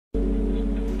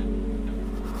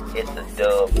It's a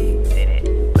Dub Did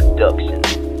It production.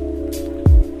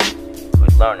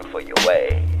 Who's learning for your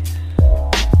ways?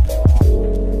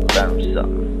 Learn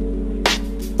something.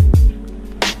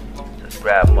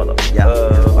 Subscribe, motherfucker.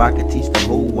 Yeah, if I could teach the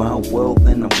whole wide world,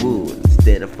 then I would.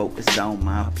 Instead of focus on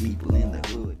my people in the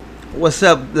hood. What's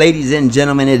up, ladies and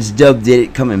gentlemen? It's Dub Did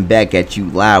It coming back at you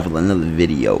live with another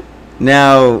video.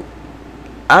 Now,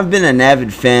 I've been an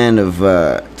avid fan of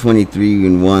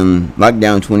 23-in-1,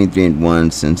 Lockdown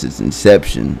 23-in-1 since its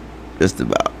inception, just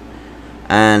about.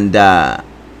 And,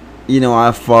 you know,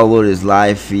 I've followed his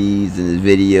live feeds and his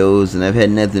videos, and I've had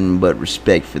nothing but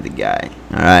respect for the guy.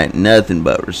 Alright, nothing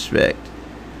but respect.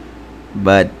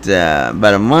 But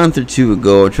about a month or two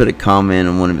ago, I tried to comment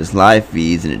on one of his live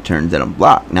feeds, and it turns out I'm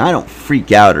blocked. Now, I don't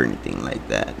freak out or anything like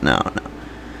that. No.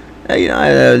 You know,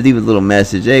 I leave a little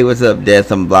message. Hey, what's up,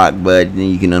 Death? I'm blocked, bud. And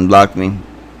you can unblock me.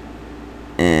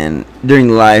 And during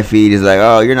the live feed, he's like,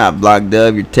 oh, you're not blocked,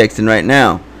 Dub. You're texting right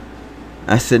now.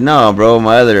 I said, no, bro,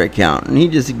 my other account. And he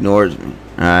just ignores me.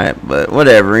 Alright, but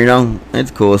whatever, you know.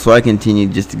 It's cool. So I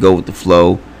continued just to go with the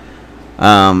flow.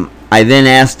 I then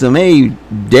asked him, hey,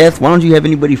 Death, why don't you have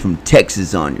anybody from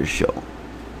Texas on your show?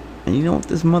 And you know what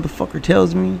this motherfucker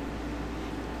tells me?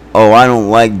 Oh, I don't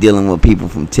like dealing with people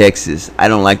from Texas. I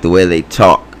don't like the way they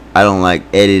talk. I don't like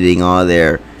editing all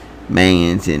their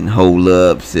mans and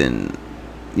hold-ups. And,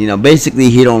 you know, basically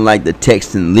he don't like the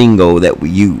Texan lingo that we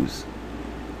use.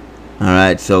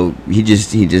 Alright, so he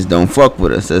just don't fuck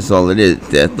with us. That's all it is.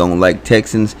 Death don't like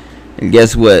Texans. And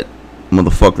guess what,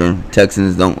 motherfucker?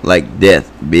 Texans don't like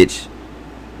Death, bitch.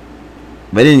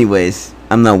 But anyways,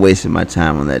 I'm not wasting my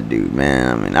time on that dude,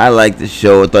 man. I mean, I like the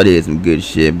show. I thought he had some good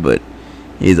shit, but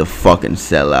he's a fucking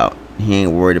sellout. He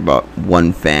ain't worried about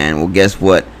one fan. Well, guess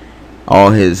what? All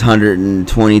his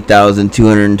 120,000,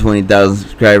 220,000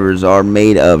 subscribers are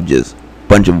made of just a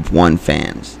bunch of one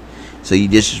fans. So you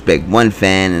disrespect one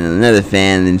fan and another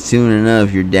fan, and soon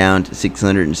enough you're down to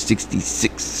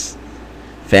 666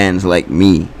 fans like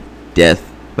me, Death.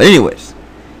 But anyways,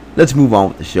 let's move on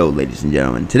with the show, ladies and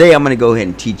gentlemen. Today I'm going to go ahead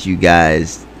and teach you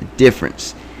guys the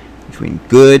difference between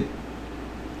good,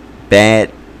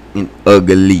 bad, and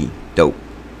ugly dope.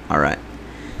 Alright.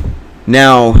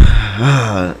 Now,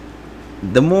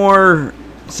 the more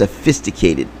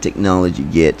sophisticated technology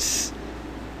gets,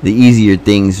 the easier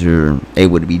things are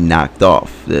able to be knocked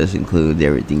off. This includes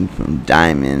everything from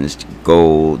diamonds to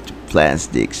gold to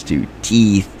plastics to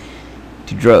teeth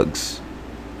to drugs.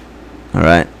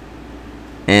 Alright.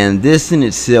 And this in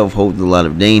itself holds a lot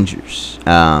of dangers.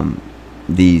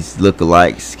 These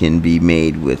lookalikes can be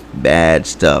made with bad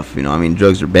stuff. You know, I mean,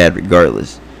 drugs are bad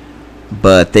regardless.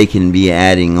 But they can be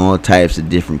adding all types of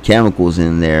different chemicals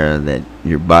in there that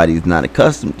your body's not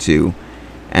accustomed to.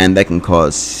 And that can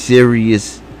cause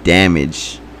serious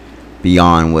damage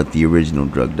beyond what the original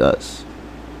drug does.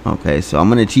 Okay, so I'm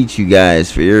going to teach you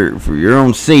guys for your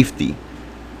own safety.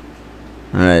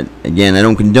 Alright, again, I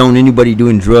don't condone anybody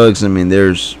doing drugs. I mean,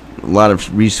 there's a lot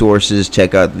of resources.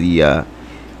 Check out the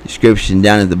description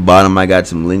down at the bottom. I got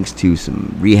some links to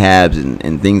some rehabs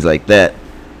and things like that.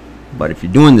 But if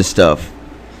you're doing this stuff,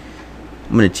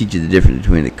 I'm going to teach you the difference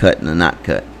between the cut and the not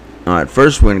cut. Alright,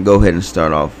 first we're going to go ahead and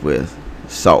start off with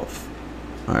salt.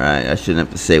 Alright, I shouldn't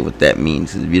have to say what that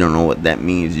means, because if you don't know what that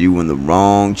means, you in the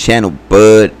wrong channel,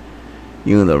 bud.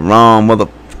 You in the wrong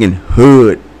motherfucking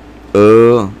hood.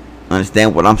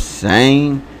 Understand what I'm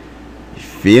saying? You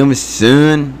feel me,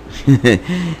 son?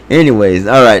 Anyways,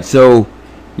 alright, so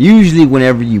usually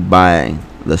whenever you buy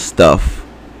the stuff,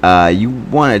 you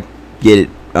want to get it,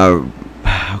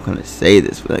 how can I say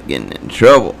this without getting in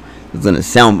trouble? It's going to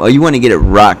sound, you want to get it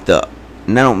rocked up.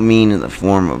 And I don't mean in the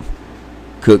form of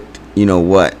cooked, you know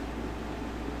what?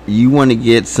 You want to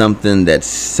get something that's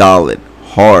solid,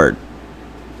 hard.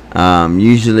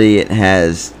 Usually it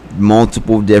has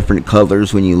multiple different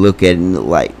colors when you look at it in the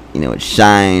light. You know, it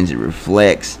shines, it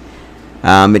reflects.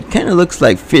 It kind of looks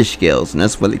like fish scales, and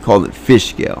that's why they call it fish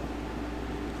scale.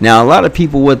 Now, a lot of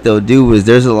people, what they'll do is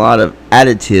there's a lot of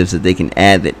additives that they can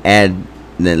add that add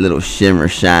that little shimmer,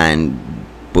 shine,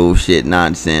 bullshit,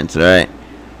 nonsense, right?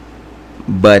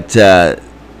 But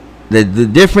the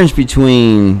difference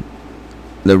between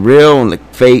the real and the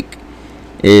fake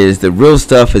is the real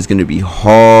stuff is going to be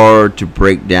hard to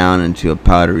break down into a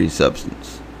powdery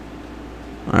substance.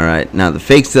 Alright, now the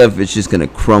fake stuff, it's just going to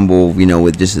crumble, you know,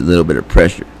 with just a little bit of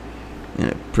pressure. You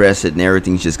know, press it and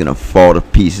everything's just going to fall to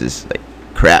pieces like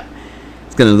crap.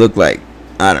 It's going to look like,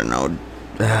 I don't know,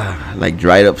 like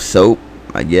dried up soap,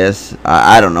 I guess.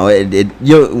 I don't know.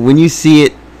 When you see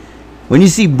it, when you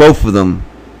see both of them,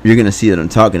 you're going to see what I'm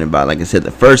talking about. Like I said,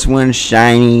 the first one,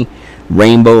 shiny,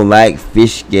 rainbow-like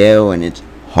fish scale, and it's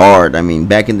hard. I mean,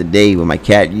 back in the day when my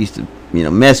cat used to,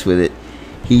 mess with it,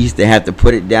 he used to have to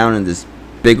put it down in this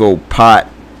big old pot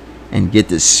and get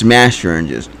this smasher and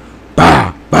just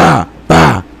bah, bah,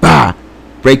 bah, bah,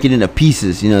 break it into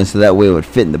pieces, so that way it would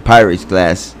fit in the Pyrex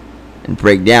glass and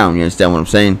break down. You understand what I'm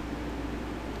saying?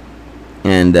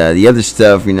 And the other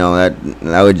stuff,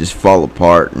 that would just fall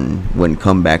apart and wouldn't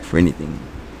come back for anything.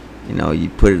 You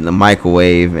put it in the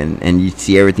microwave and you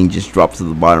see everything just drop to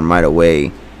the bottom right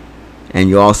away. And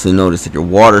you also notice that your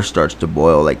water starts to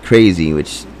boil like crazy,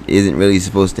 which isn't really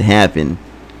supposed to happen.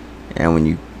 And when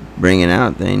you bring it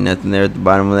out, there ain't nothing there at the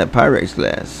bottom of that Pyrex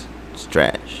glass. It's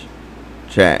trash.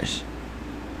 Trash.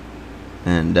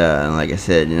 And like I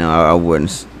said, I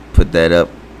wouldn't put that up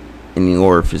in the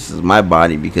orifices of my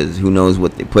body because who knows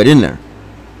what they put in there.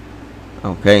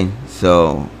 Okay,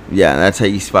 so yeah, that's how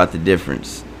you spot the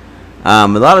difference. A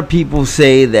lot of people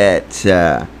say that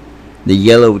the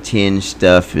yellow tinge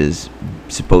stuff is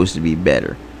supposed to be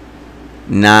better.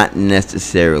 Not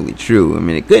necessarily true. I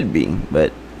mean, it could be,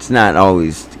 but it's not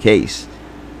always the case.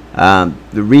 The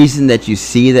reason that you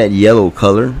see that yellow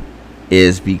color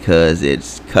is because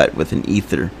it's cut with an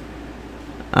ether.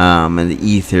 And the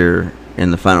ether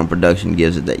in the final production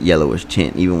gives it that yellowish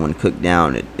tint. Even when cooked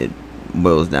down, it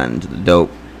boils down into the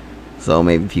dope. So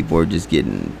maybe people are just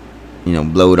getting,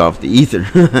 blowed off the ether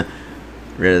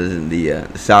rather than the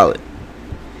solid.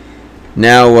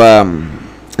 Now,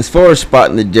 as far as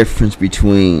spotting the difference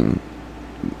between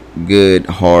good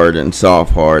hard and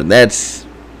soft hard, that's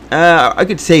I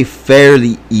could say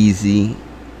fairly easy.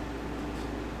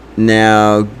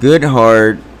 Now, good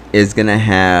hard is gonna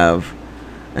have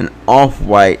an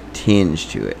off-white tinge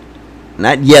to it,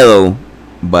 not yellow,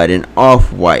 but an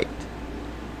off-white.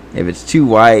 If it's too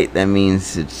white, that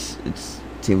means it's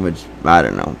too much, I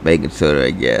don't know, baking soda,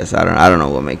 I guess. I don't know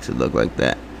what makes it look like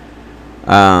that.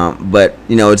 But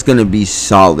it's gonna be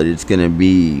solid. It's gonna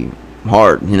be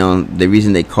hard. The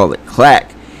reason they call it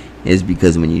clack is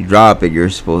because when you drop it, you're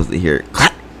supposed to hear it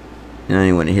clack.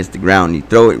 And when it hits the ground, you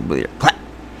throw it, but you clack,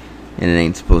 and it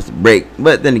ain't supposed to break.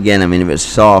 But then again, I mean, if it's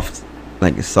soft,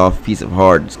 like a soft piece of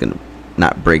hard, it's gonna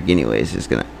not break anyway. It's just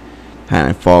gonna kind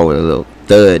of fall with a little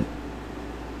thud.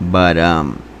 But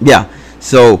yeah.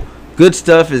 So good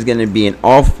stuff is gonna be an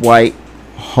off-white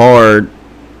hard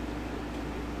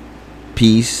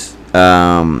piece.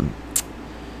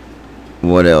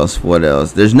 What else?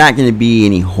 There's not going to be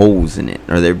any holes in it,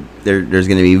 or there's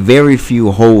going to be very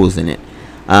few holes in it.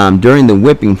 During the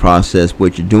whipping process,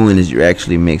 what you're doing is you're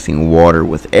actually mixing water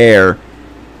with air,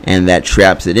 and that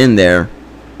traps it in there,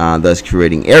 thus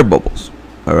creating air bubbles.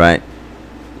 All right.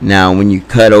 Now, when you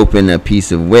cut open a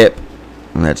piece of whip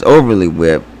that's overly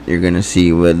whipped, you're going to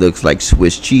see what looks like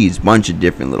Swiss cheese, bunch of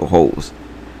different little holes.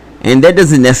 And that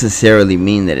doesn't necessarily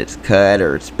mean that it's cut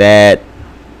or it's bad,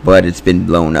 but it's been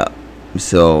blown up.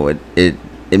 So it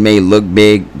may look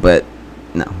big, but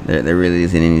no, there really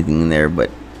isn't anything in there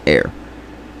but air.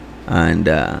 And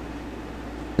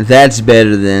that's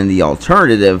better than the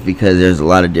alternative because there's a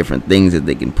lot of different things that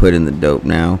they can put in the dope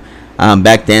now.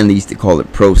 Back then they used to call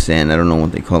it Pro Sand. I don't know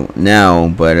what they call it now,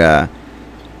 but I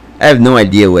have no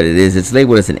idea what it is. It's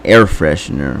labeled as an air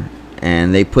freshener,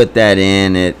 and they put that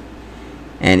in it.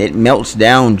 And it melts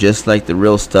down just like the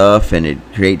real stuff, and it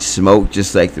creates smoke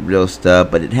just like the real stuff.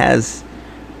 But it has,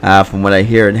 from what I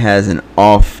hear, it has an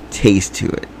off taste to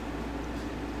it.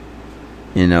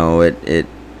 I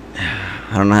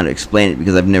don't know how to explain it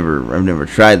because I've never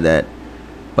tried that.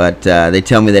 But they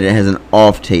tell me that it has an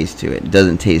off taste to it. It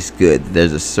doesn't taste good.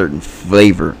 There's a certain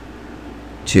flavor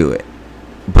to it.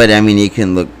 But I mean, it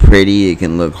can look pretty, it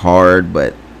can look hard,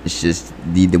 but it's just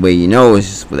the way it's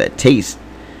just with that taste.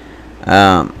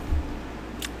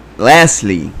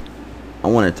 Lastly, I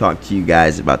want to talk to you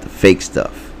guys about the fake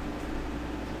stuff.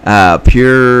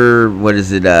 Pure, what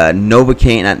is it?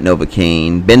 Novocaine, not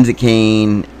Novocaine,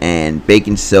 benzocaine and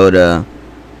baking soda.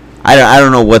 I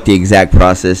don't know what the exact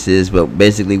process is, but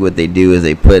basically what they do is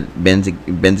they put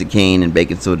benzocaine and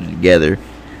baking soda together.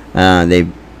 They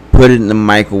put it in the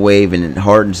microwave and it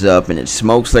hardens up and it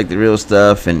smokes like the real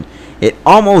stuff and it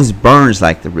almost burns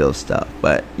like the real stuff,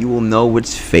 but you will know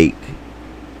it's fake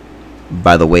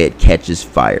by the way it catches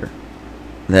fire.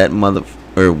 That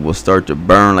will start to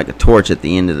burn like a torch at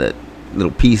the end of that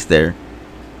little piece there,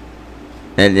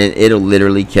 and it'll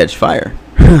literally catch fire.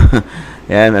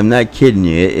 Yeah, I'm not kidding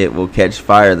you. It will catch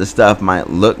fire. The stuff might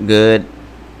look good,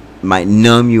 might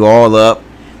numb you all up,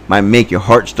 might make your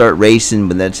heart start racing,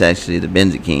 but that's actually the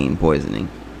benzocaine poisoning.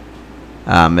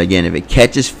 Again, if it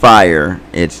catches fire,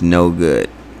 it's no good.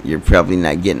 You're probably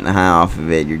not getting high off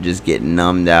of it. You're just getting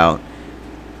numbed out.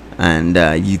 and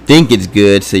you think it's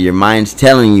good, so your mind's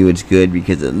telling you it's good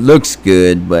because it looks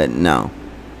good, but no.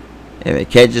 If it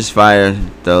catches fire,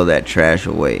 throw that trash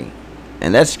away.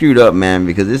 And that's screwed up, man,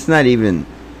 because it's not even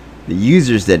the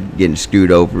users that getting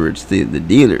screwed over, it's the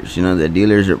dealers. You know, the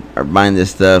dealers are buying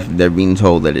this stuff, they're being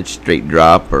told that it's straight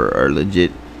drop or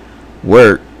legit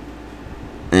work,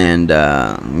 and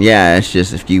yeah, it's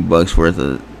just a few bucks worth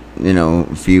of, you know,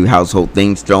 a few household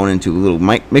things thrown into a little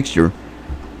mixture,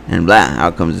 and blah,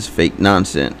 out comes this fake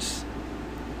nonsense.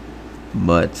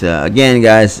 But again,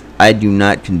 guys, I do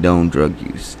not condone drug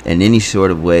use in any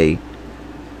sort of way.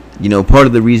 You know, part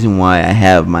of the reason why I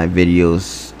have my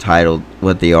videos titled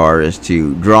what they are is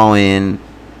to draw in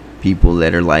people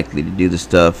that are likely to do the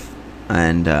stuff,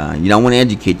 and you know, I want to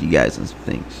educate you guys on some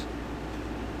things.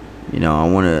 You know,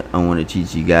 I want to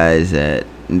teach you guys that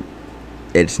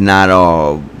it's not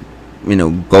all, you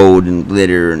know, gold and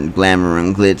glitter and glamour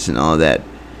and glitz and all that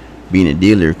being a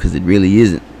dealer, because it really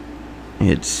isn't.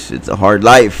 It's a hard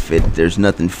life. There's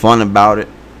nothing fun about it.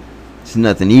 It's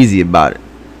nothing easy about it.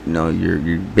 You know,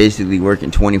 you're basically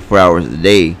working 24 hours a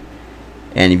day,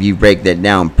 and if you break that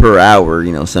down per hour,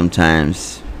 you know,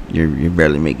 sometimes you're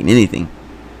barely making anything.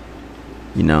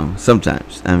 You know,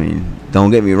 sometimes. I mean,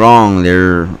 don't get me wrong,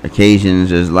 there are occasions,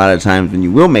 there's a lot of times when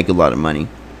you will make a lot of money,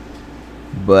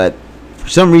 but for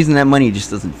some reason that money just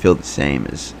doesn't feel the same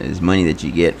as money that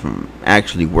you get from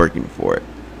actually working for it.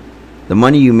 The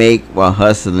money you make while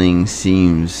hustling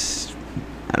seems,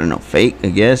 I don't know, fake, I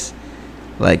guess.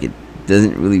 Like, it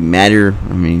doesn't really matter.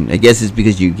 I mean, I guess it's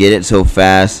because you get it so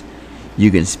fast, you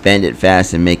can spend it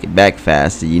fast and make it back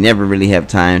fast, so you never really have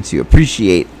time to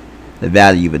appreciate the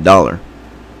value of a dollar.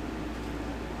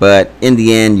 But in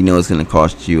the end, you know, it's going to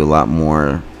cost you a lot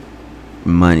more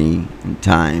money and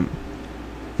time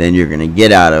than you're going to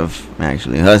get out of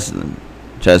actually hustling.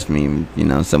 Trust me, you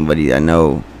know, somebody I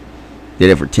know did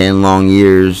it for 10 long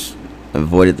years,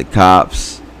 avoided the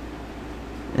cops,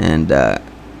 and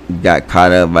got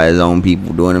caught up by his own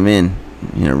people doing him in.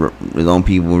 You know, his own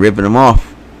people ripping him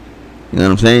off. You know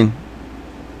what I'm saying?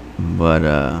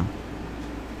 But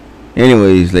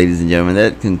anyways, ladies and gentlemen,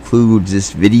 that concludes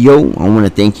this video. I want to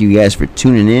thank you guys for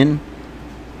tuning in.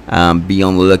 Be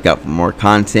on the lookout for more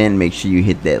content. Make sure you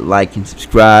hit that like and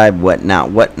subscribe, whatnot.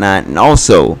 And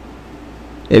also,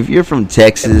 if you're from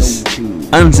Texas,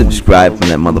 unsubscribe from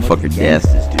that motherfucker death.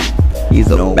 He's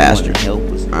a bastard.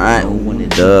 Alright,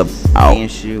 dub out.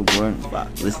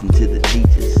 Listen to the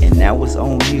teachers, and now it's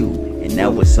on you, and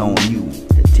now it's on you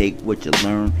to take what you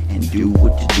learn and do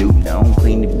what you do. Now I don't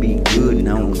claim to be good, and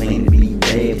I don't claim to be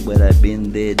bad, but I've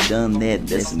been there, done that.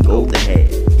 That's some gold to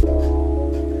have.